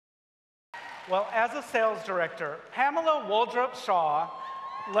Well, as a sales director, Pamela Waldrop Shaw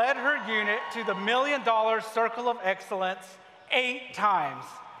led her unit to the $1 million Circle of Excellence 8 times,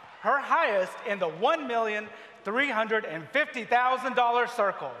 her highest in the $1,350,000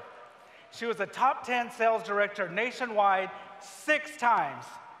 circle. She was a top 10 sales director nationwide 6 times.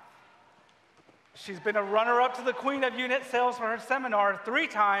 She's been a runner-up to the Queen of Unit Sales for her seminar 3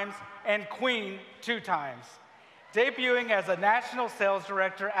 times and Queen 2 times. Debuting as a national sales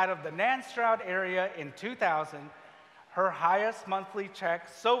director out of the Nanstrad area in 2000, her highest monthly check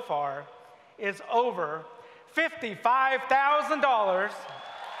so far is over $55,000.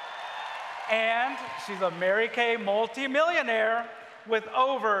 And she's a Mary Kay multimillionaire with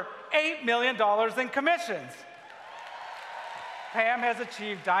over $8 million in commissions. Pam has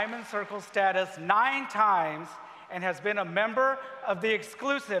achieved Diamond Circle status 9 times and has been a member of the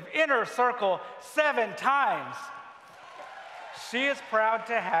exclusive Inner Circle 7 times. She is proud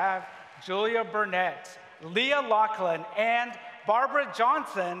to have Julia Burnett, Leah Laughlin, and Barbara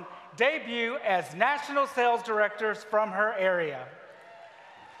Johnson debut as national sales directors from her area.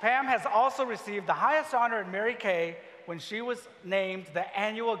 Pam has also received the highest honor in Mary Kay when she was named the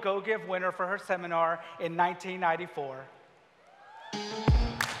annual Go Give winner for her seminar in 1994.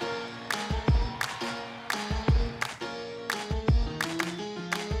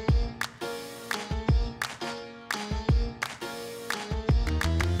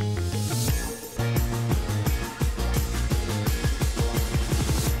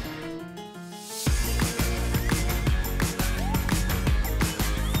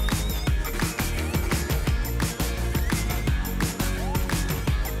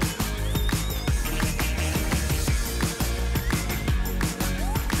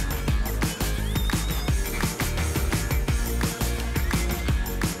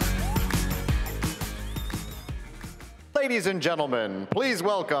 Ladies and gentlemen, please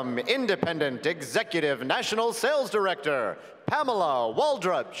welcome Independent Executive National Sales Director, Pamela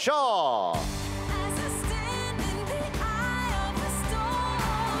Waldrop Shaw.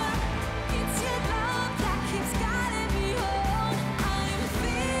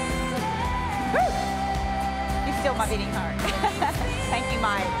 You still my beating heart. Thank you,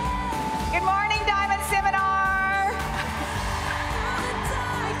 Mike. Good morning, Diamond Seminar.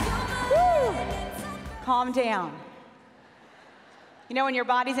 Woo. Calm down. You know when your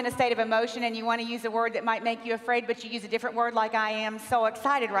body's in a state of emotion and you want to use a word that might make you afraid, but you use a different word like I am so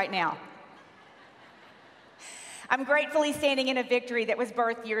excited right now. I'm gratefully standing in a victory that was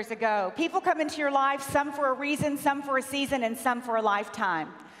birthed years ago. People come into your life, some for a reason, some for a season, and some for a lifetime.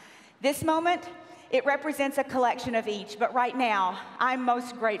 This moment, it represents a collection of each, but right now, I'm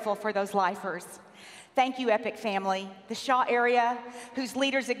most grateful for those lifers. Thank you, Epic family, the Shaw area, whose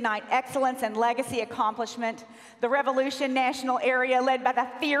leaders ignite excellence and legacy accomplishment, the Revolution National area led by the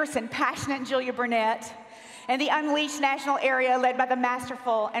fierce and passionate Julia Burnett, and the Unleashed National area led by the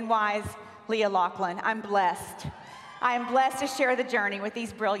masterful and wise Leah Laughlin. I'm blessed. I am blessed to share the journey with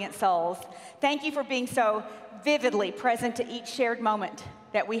these brilliant souls. Thank you for being so vividly present to each shared moment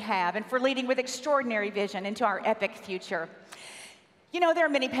that we have and for leading with extraordinary vision into our epic future. You know, there are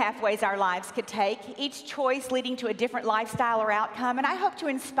many pathways our lives could take, each choice leading to a different lifestyle or outcome, and I hope to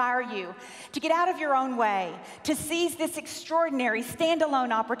inspire you to get out of your own way, to seize this extraordinary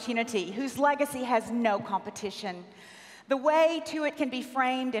standalone opportunity whose legacy has no competition. The way to it can be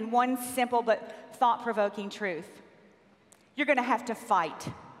framed in one simple but thought-provoking truth. You're going to have to fight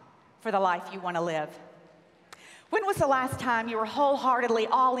for the life you want to live. When was the last time you were wholeheartedly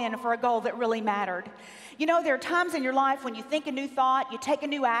all in for a goal that really mattered? You know, there are times in your life when you think a new thought, you take a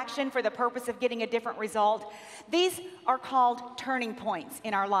new action for the purpose of getting a different result. These are called turning points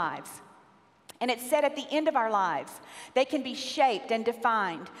in our lives. And it's said at the end of our lives, they can be shaped and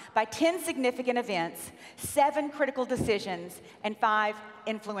defined by 10 significant events, 7 critical decisions, and 5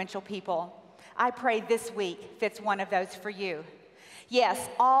 influential people. I pray this week fits one of those for you. Yes,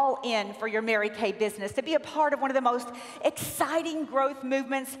 all in for your Mary Kay business, to be a part of one of the most exciting growth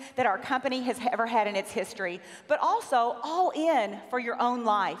movements that our company has ever had in its history, but also all in for your own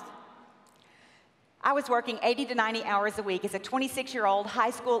life. I was working 80 to 90 hours a week as a 26-year-old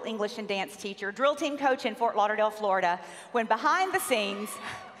high school English and dance teacher, drill team coach in Fort Lauderdale, Florida, when behind the scenes,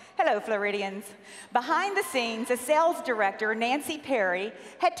 hello, Floridians. Behind the scenes, a sales director, Nancy Perry,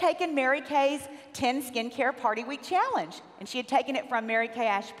 had taken Mary Kay's 10 Skincare Party Week Challenge, and she had taken it from Mary Kay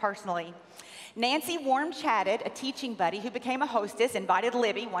Ash personally. Nancy warm-chatted a teaching buddy who became a hostess, invited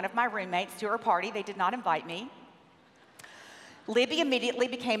Libby, one of my roommates, to her party. They did not invite me. Libby immediately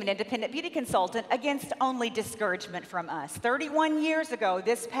became an independent beauty consultant against only discouragement from us. 31 years ago,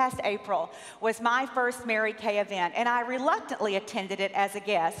 this past April, was my first Mary Kay event, and I reluctantly attended it as a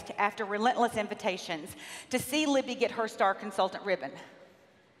guest after relentless invitations to see Libby get her Star Consultant ribbon.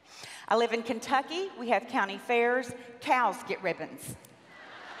 I live in Kentucky. We have county fairs. Cows get ribbons.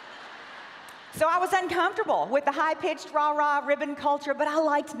 So I was uncomfortable with the high-pitched rah-rah ribbon culture, but I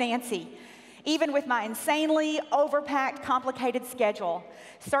liked Nancy. Even with my insanely overpacked, complicated schedule,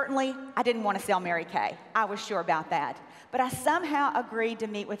 certainly I didn't want to sell Mary Kay. I was sure about that. But I somehow agreed to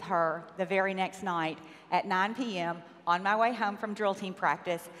meet with her the very next night at 9 p.m. on my way home from drill team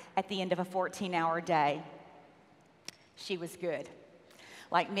practice at the end of a 14-hour day. She was good.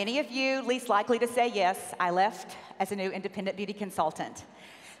 Like many of you, least likely to say yes, I left as a new independent beauty consultant.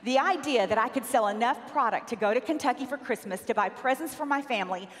 The idea that I could sell enough product to go to Kentucky for Christmas to buy presents for my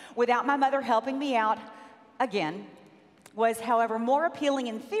family without my mother helping me out, again, was, however, more appealing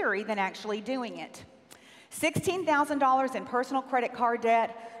in theory than actually doing it. $16,000 in personal credit card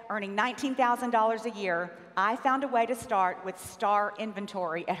debt, earning $19,000 a year, I found a way to start with star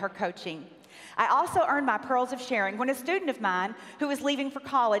inventory at her coaching. I also earned my pearls of sharing when a student of mine who was leaving for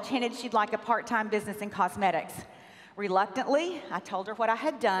college hinted she'd like a part-time business in cosmetics. Reluctantly, I told her what I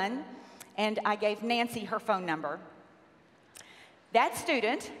had done, and I gave Nancy her phone number. That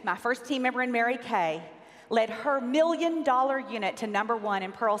student, my first team member in Mary Kay, led her $1 million unit to #1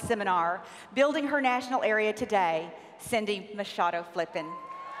 in Pearl Seminar, building her national area today, Cindy Machado Flippin.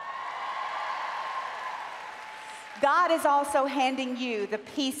 God is also handing you the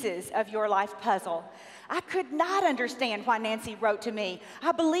pieces of your life puzzle. I could not understand why Nancy wrote to me,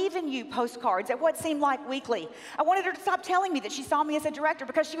 "I believe in you" postcards at what seemed like weekly. I wanted her to stop telling me that she saw me as a director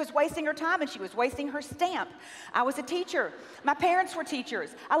because she was wasting her time and she was wasting her stamp. I was a teacher. My parents were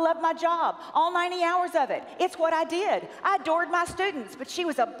teachers. I loved my job, all 90 hours of it. It's what I did. I adored my students, but she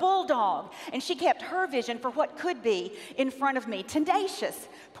was a bulldog, and she kept her vision for what could be in front of me, tenacious,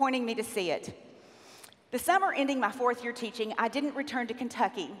 pointing me to see it. The summer ending my 4th year teaching, I didn't return to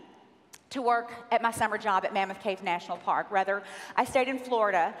Kentucky to work at my summer job at Mammoth Cave National Park. Rather, I stayed in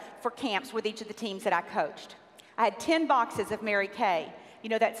Florida for camps with each of the teams that I coached. I had 10 boxes of Mary Kay. You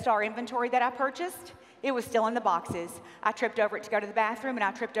know that star inventory that I purchased? It was still in the boxes. I tripped over it to go to the bathroom, and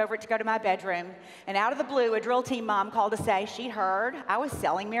I tripped over it to go to my bedroom. And out of the blue, a drill team mom called to say she'd heard I was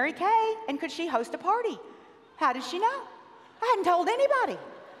selling Mary Kay, and could she host a party? How did she know? I hadn't told anybody.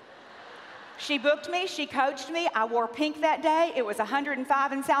 She booked me, she coached me. I wore pink that day. It was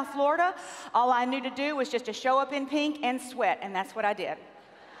 105 in South Florida. All I knew to do was just to show up in pink and sweat, and that's what I did.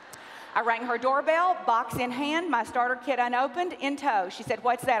 I rang her doorbell, box in hand, my starter kit unopened, in tow. She said,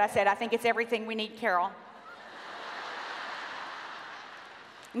 "What's that?" I said, "I think it's everything we need, Carol."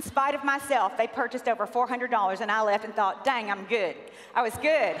 In spite of myself, they purchased over $400, and I left and thought, dang, I'm good. I was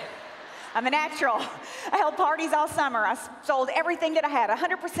good. I'm a natural. I held parties all summer. I sold everything that I had,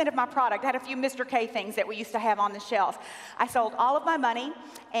 100% of my product. I had a few Mr. K things that we used to have on the shelf. I sold all of my money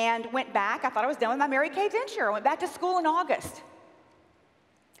and went back. I thought I was done with my Mary Kay venture. I went back to school in August.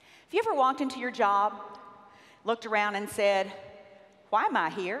 Have you ever walked into your job, looked around and said, "Why am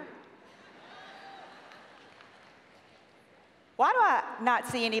I here? Why do I not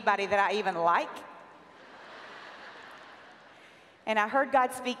see anybody that I even like?" And I heard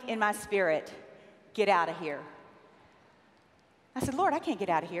God speak in my spirit, "Get out of here." I said, "Lord, I can't get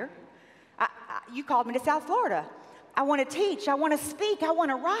out of here. You called me to South Florida. I want to teach. I want to speak. I want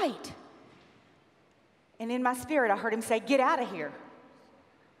to write." And in my spirit, I heard him say, "Get out of here."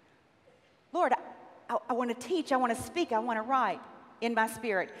 "Lord, I want to teach. I want to speak. I want to write." In my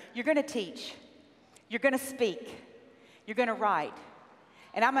spirit, "You're going to teach. You're going to speak. You're going to write.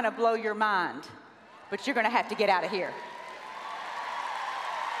 And I'm going to blow your mind. But you're going to have to get out of here."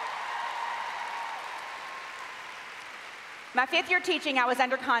 My 5th year teaching, I was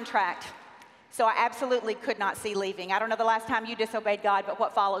under contract, so I absolutely could not see leaving. I don't know the last time you disobeyed God, but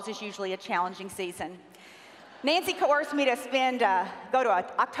what follows is usually a challenging season. Nancy coerced me to go to an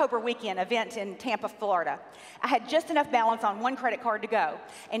October weekend event in Tampa, Florida. I had just enough balance on one credit card to go,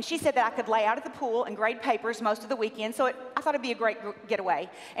 and she said that I could lay out at the pool and grade papers most of the weekend, so I thought it'd be a great getaway.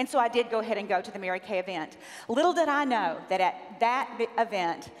 And so I did go ahead and go to the Mary Kay event. Little did I know that at that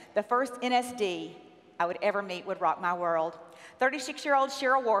event, the first NSD I would ever meet would rock my world. 36-year-old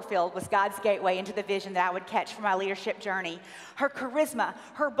Cheryl Warfield was God's gateway into the vision that I would catch for my leadership journey. Her charisma,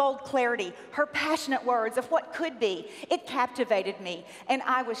 her bold clarity, her passionate words of what could be, it captivated me, and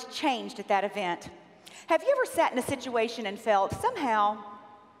I was changed at that event. Have you ever sat in a situation and felt, somehow,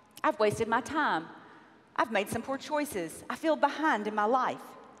 I've wasted my time. I've made some poor choices. I feel behind in my life.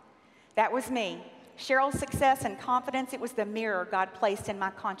 That was me. Cheryl's success and confidence, it was the mirror God placed in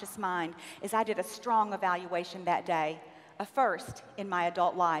my conscious mind as I did a strong evaluation that day, a first in my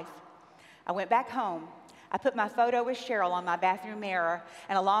adult life. I went back home. I put my photo with Cheryl on my bathroom mirror,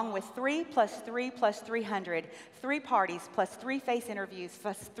 and along with 3 plus 3 plus 300, 3 parties plus 3 face interviews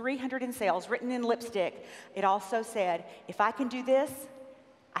plus 300 in sales written in lipstick, it also said, if I can do this,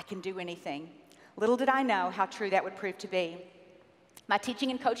 I can do anything. Little did I know how true that would prove to be. My teaching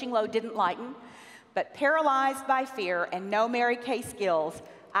and coaching load didn't lighten, but paralyzed by fear and no Mary Kay skills,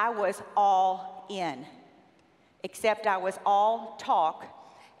 I was all in. Except I was all talk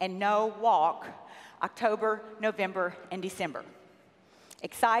and no walk, October, November, and December.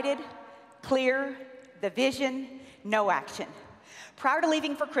 Excited, clear, the vision, no action. Prior to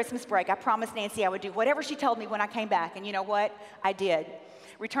leaving for Christmas break, I promised Nancy I would do whatever she told me when I came back, and you know what? I did.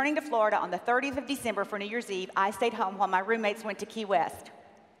 Returning to Florida on the 30th of December for New Year's Eve, I stayed home while my roommates went to Key West.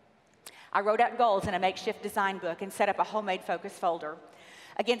 I wrote out goals in a makeshift design book and set up a homemade focus folder.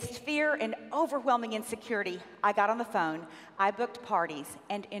 Against fear and overwhelming insecurity, I got on the phone. I booked parties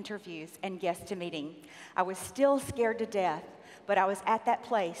and interviews and guests to meeting. I was still scared to death, but I was at that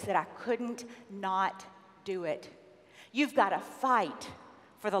place that I couldn't not do it. You've got to fight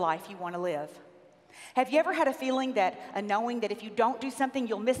for the life you want to live. Have you ever had a feeling that, a knowing that if you don't do something,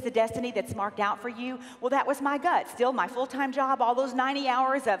 you'll miss the destiny that's marked out for you? Well, that was my gut. Still, my full-time job, all those 90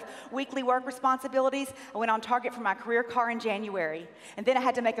 hours of weekly work responsibilities. I went on target for my career car in January, and then I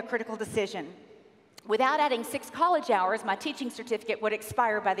had to make a critical decision. Without adding 6 college hours, my teaching certificate would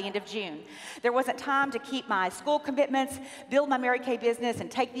expire by the end of June. There wasn't time to keep my school commitments, build my Mary Kay business,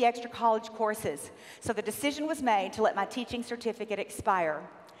 and take the extra college courses. So the decision was made to let my teaching certificate expire.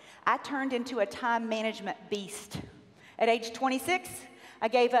 I turned into a time management beast. At age 26, I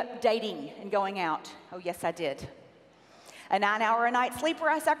gave up dating and going out. Oh, yes, I did. A 9-hour-a-night sleeper,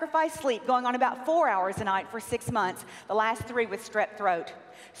 I sacrificed sleep, going on about 4 hours a night for 6 months, the last 3 with strep throat.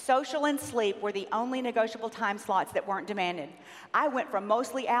 Social and sleep were the only negotiable time slots that weren't demanded. I went from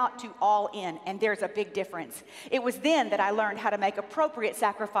mostly out to all in, and there's a big difference. It was then that I learned how to make appropriate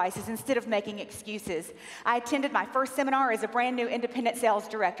sacrifices instead of making excuses. I attended my first seminar as a brand new independent sales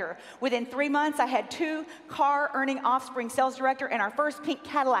director. Within 3 months, I had 2 car-earning offspring sales director, and our first pink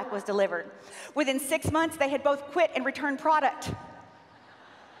Cadillac was delivered. Within 6 months, they had both quit and returned product.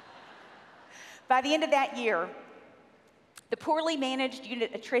 By the end of that year, the poorly managed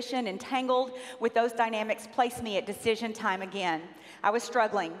unit attrition entangled with those dynamics placed me at decision time again. I was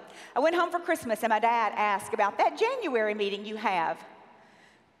struggling. I went home for Christmas and my dad asked about that January meeting you have.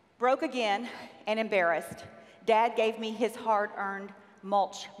 Broke again and embarrassed, Dad gave me his hard-earned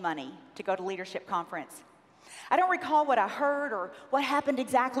mulch money to go to leadership conference. I don't recall what I heard or what happened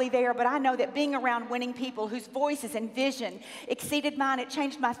exactly there, but I know that being around winning people whose voices and vision exceeded mine, it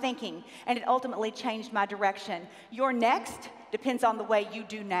changed my thinking, and it ultimately changed my direction. Your next depends on the way you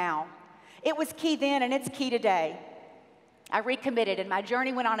do now. It was key then, and it's key today. I recommitted, and my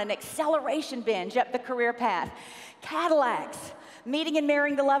journey went on an acceleration binge up the career path. Cadillacs, meeting and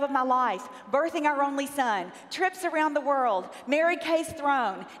marrying the love of my life, birthing our only son, trips around the world, Mary Kay's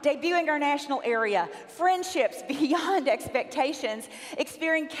throne, debuting our national area, friendships beyond expectations,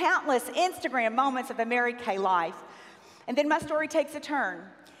 experiencing countless Instagram moments of a Mary Kay life. And then my story takes a turn.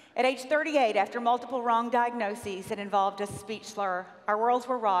 At age 38, after multiple wrong diagnoses that involved a speech slur, our worlds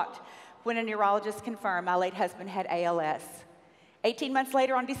were rocked when a neurologist confirmed my late husband had ALS. 18 months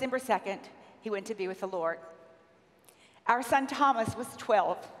later, on December 2nd, he went to be with the Lord. Our son Thomas was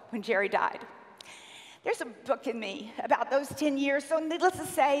 12 when Jerry died. There's a book in me about those 10 years, so needless to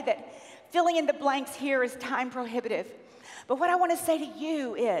say that filling in the blanks here is time prohibitive. But what I want to say to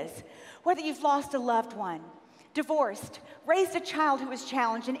you is, whether you've lost a loved one, divorced, raised a child who was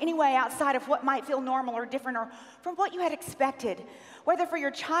challenged in any way outside of what might feel normal or different or from what you had expected, whether for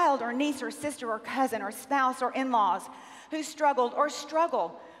your child or niece or sister or cousin or spouse or in-laws who struggled or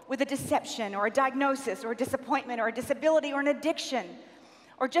struggle with a deception or a diagnosis or a disappointment or a disability or an addiction,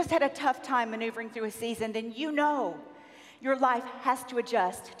 or just had a tough time maneuvering through a season, then you know your life has to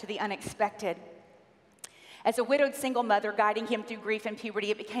adjust to the unexpected. As a widowed single mother guiding him through grief and puberty,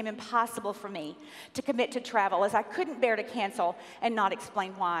 it became impossible for me to commit to travel, as I couldn't bear to cancel and not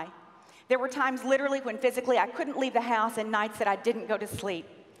explain why. There were times literally when physically I couldn't leave the house and nights that I didn't go to sleep.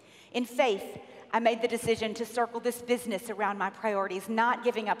 In faith, I made the decision to circle this business around my priorities, not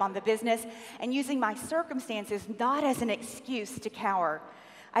giving up on the business and using my circumstances not as an excuse to cower.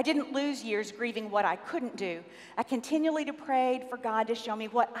 I didn't lose years grieving what I couldn't do. I continually prayed for God to show me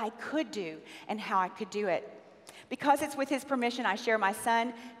what I could do and how I could do it. Because it's with his permission, I share my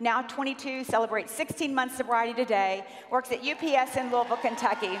son, now 22, celebrates 16 months sobriety today, works at UPS in Louisville,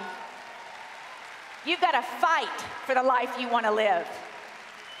 Kentucky. You've got to fight for the life you want to live.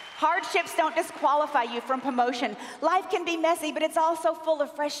 Hardships don't disqualify you from promotion. Life can be messy, but it's also full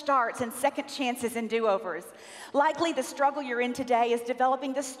of fresh starts and second chances and do-overs. Likely the struggle you're in today is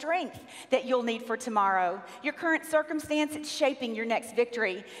developing the strength that you'll need for tomorrow. Your current circumstance is shaping your next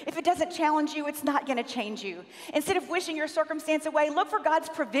victory. If it doesn't challenge you, it's not going to change you. Instead of wishing your circumstance away, look for God's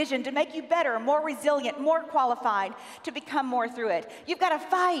provision to make you better, more resilient, more qualified to become more through it. You've got to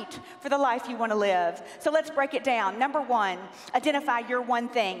fight for the life you want to live. So let's break it down. Number one, identify your one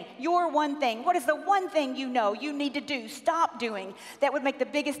thing. Your one thing. What is the one thing you know you need to do, stop doing, that would make the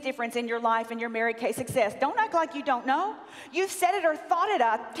biggest difference in your life and your Mary Kay success? Don't act like you don't know. You've said it or thought it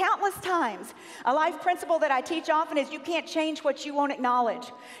up countless times. A life principle that I teach often is you can't change what you won't acknowledge.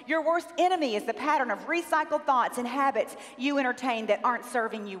 Your worst enemy is the pattern of recycled thoughts and habits you entertain that aren't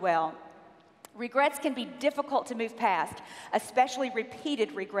serving you well. Regrets can be difficult to move past, especially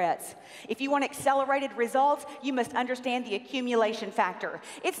repeated regrets. If you want accelerated results, you must understand the accumulation factor.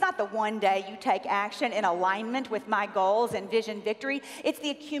 It's not the one day you take action in alignment with my goals and vision victory. It's the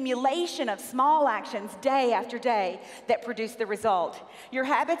accumulation of small actions day after day that produce the result. Your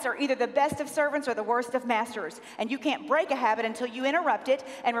habits are either the best of servants or the worst of masters, and you can't break a habit until you interrupt it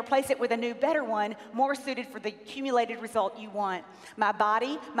and replace it with a new, better one, more suited for the accumulated result you want. My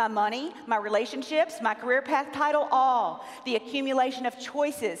body, my money, my relationships, my career path title, all the accumulation of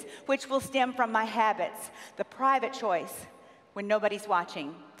choices which will stem from my habits. The private choice, when nobody's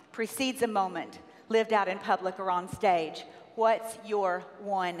watching, precedes a moment lived out in public or on stage. What's your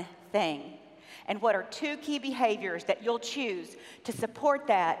one thing? And what are two key behaviors that you'll choose to support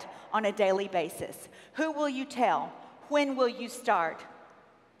that on a daily basis? Who will you tell? When will you start?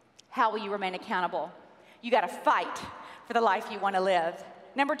 How will you remain accountable? You got to fight for the life you want to live.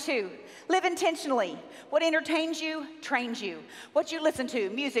 Number two, live intentionally. What entertains you, trains you. What you listen to,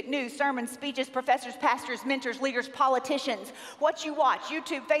 music, news, sermons, speeches, professors, pastors, mentors, leaders, politicians. What you watch,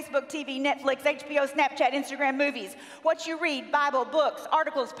 YouTube, Facebook, TV, Netflix, HBO, Snapchat, Instagram, movies. What you read, Bible, books,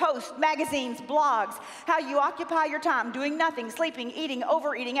 articles, posts, magazines, blogs. How you occupy your time, doing nothing, sleeping, eating,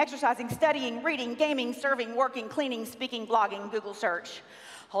 overeating, exercising, studying, reading, gaming, serving, working, cleaning, speaking, blogging, Google search.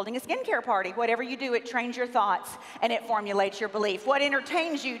 Holding a skincare party. Whatever you do, it trains your thoughts and it formulates your belief. What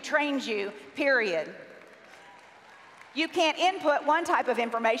entertains you, trains you, period. You can't input one type of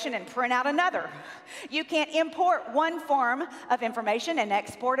information and print out another. You can't import one form of information and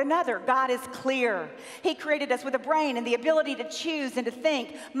export another. God is clear. He created us with a brain and the ability to choose and to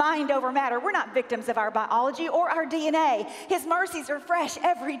think, mind over matter. We're not victims of our biology or our DNA. His mercies are fresh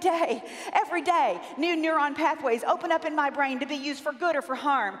every day. Every day, new neuron pathways open up in my brain to be used for good or for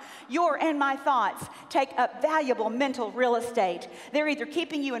harm. Your and my thoughts take up valuable mental real estate. They're either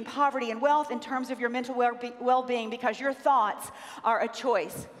keeping you in poverty and wealth in terms of your mental well-being because your thoughts are a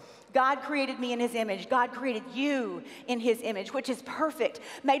choice. God created me in His image. God created you in His image, which is perfect,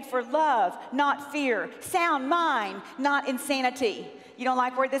 made for love, not fear, sound mind, not insanity. You don't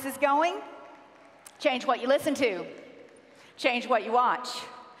like where this is going? Change what you listen to. Change what you watch.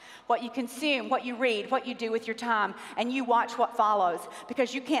 What you consume, what you read, what you do with your time, and you watch what follows,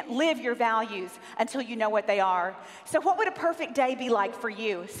 because you can't live your values until you know what they are. So what would a perfect day be like for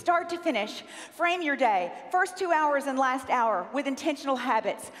you? Start to finish, frame your day, first 2 hours and last hour with intentional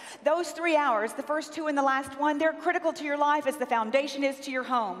habits. Those 3 hours, the first 2 and the last 1, they're critical to your life as the foundation is to your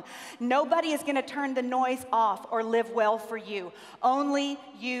home. Nobody is going to turn the noise off or live well for you. Only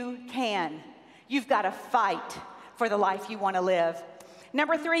you can. You've got to fight for the life you want to live.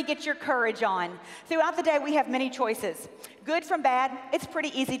 Number 3, get your courage on. Throughout the day, we have many choices. Good from bad, it's pretty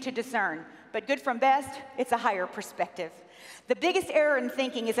easy to discern. But good from best, it's a higher perspective. The biggest error in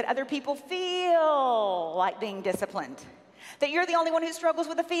thinking is that other people feel like being disciplined. That you're the only one who struggles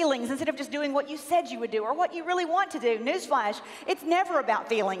with the feelings instead of just doing what you said you would do or what you really want to do. Newsflash, it's never about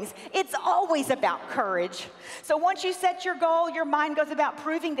feelings. It's always about courage. So once you set your goal, your mind goes about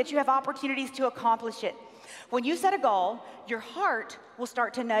proving that you have opportunities to accomplish it. When you set a goal, your heart will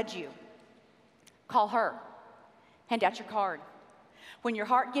start to nudge you. Call her. Hand out your card. When your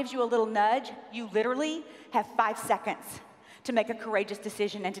heart gives you a little nudge, you literally have 5 seconds to make a courageous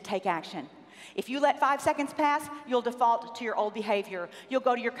decision and to take action. If you let 5 seconds pass, you'll default to your old behavior. You'll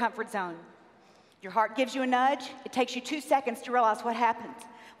go to your comfort zone. Your heart gives you a nudge. It takes you 2 seconds to realize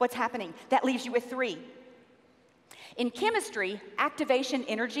what's happening. That leaves you with 3. In chemistry, activation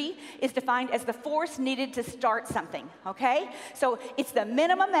energy is defined as the force needed to start something, okay? So it's the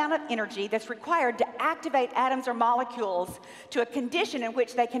minimum amount of energy that's required to activate atoms or molecules to a condition in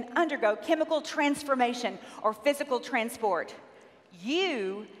which they can undergo chemical transformation or physical transport.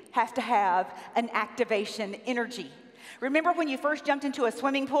 You have to have an activation energy. Remember when you first jumped into a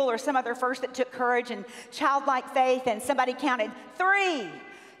swimming pool or some other first that took courage and childlike faith and somebody counted 3,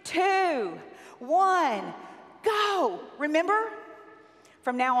 2, 1, go. Remember?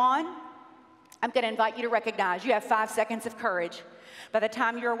 From now on, I'm going to invite you to recognize you have 5 seconds of courage. By the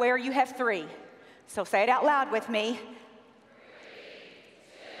time you're aware, you have 3. So say it out loud with me. 3,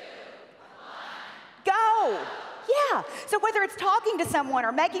 2, 1. Go. Yeah. So whether it's talking to someone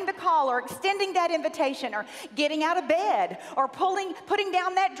or making the call or extending that invitation or getting out of bed or putting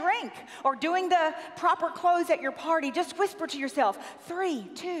down that drink or doing the proper clothes at your party, just whisper to yourself, 3,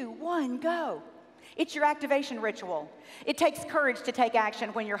 2, 1, go. It's your activation ritual. It takes courage to take action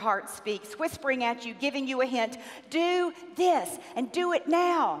when your heart speaks, whispering at you, giving you a hint. Do this and do it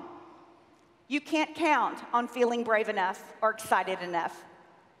now. You can't count on feeling brave enough or excited enough.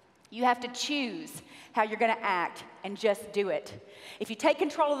 You have to choose how you're going to act and just do it. If you take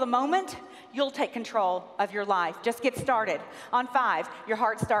control of the moment, you'll take control of your life. Just get started. On 5, your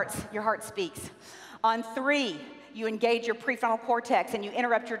heart speaks. On 3, you engage your prefrontal cortex and you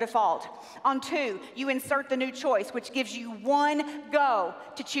interrupt your default. On 2, you insert the new choice, which gives you 1 go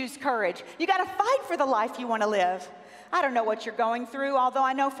to choose courage. You got to fight for the life you want to live. I don't know what you're going through, although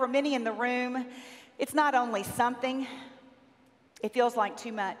I know for many in the room, it's not only something, it feels like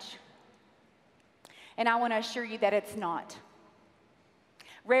too much. And I want to assure you that it's not.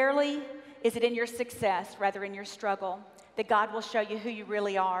 Rarely is it in your success, rather in your struggle, that God will show you who you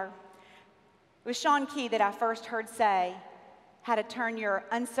really are. It was Sean Key that I first heard say how to turn your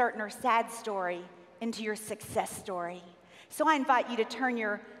uncertain or sad story into your success story. So I invite you to turn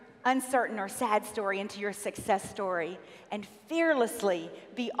your uncertain or sad story into your success story and fearlessly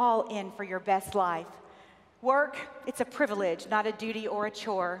be all in for your best life. Work, it's a privilege, not a duty or a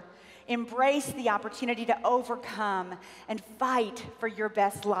chore. Embrace the opportunity to overcome and fight for your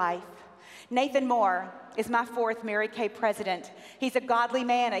best life. Nathan Moore is my 4th Mary Kay president. He's a godly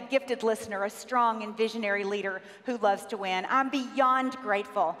man, a gifted listener, a strong and visionary leader who loves to win. I'm beyond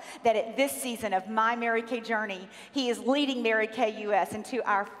grateful that at this season of my Mary Kay journey, he is leading Mary Kay US into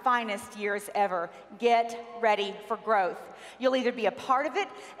our finest years ever. Get ready for growth. You'll either be a part of it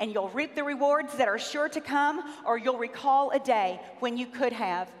and you'll reap the rewards that are sure to come, or you'll recall a day when you could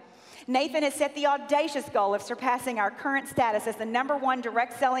have. Nathan has set the audacious goal of surpassing our current status as the #1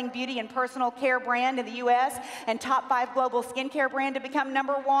 direct-selling beauty and personal care brand in the U.S. and top 5 global skincare brand to become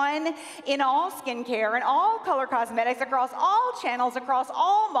 #1 in all skincare and all color cosmetics across all channels, across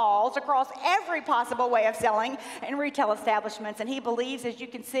all malls, across every possible way of selling in retail establishments. And he believes, as you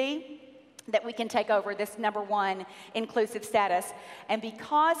can see, that we can take over this #1 inclusive status. And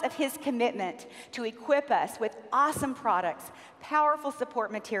because of his commitment to equip us with awesome products, powerful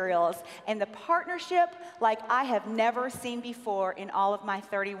support materials, and the partnership like I have never seen before in all of my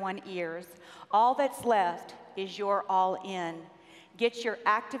 31 years, all that's left is your all in. Get your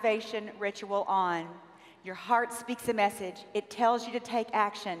activation ritual on. Your heart speaks a message. It tells you to take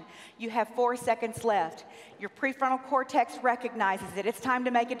action. You have 4 seconds left. Your prefrontal cortex recognizes it. It's time to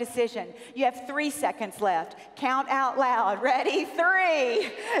make a decision. You have 3 seconds left. Count out loud. Ready?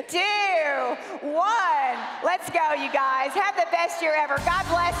 3, 2, 1. Let's go, you guys. Have the best year ever. God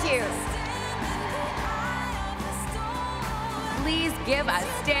bless you. Please give a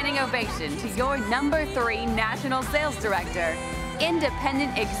standing ovation to your #3 National Sales Director,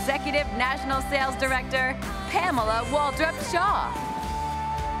 Independent Executive National Sales Director, Pamela Waldrop Shaw.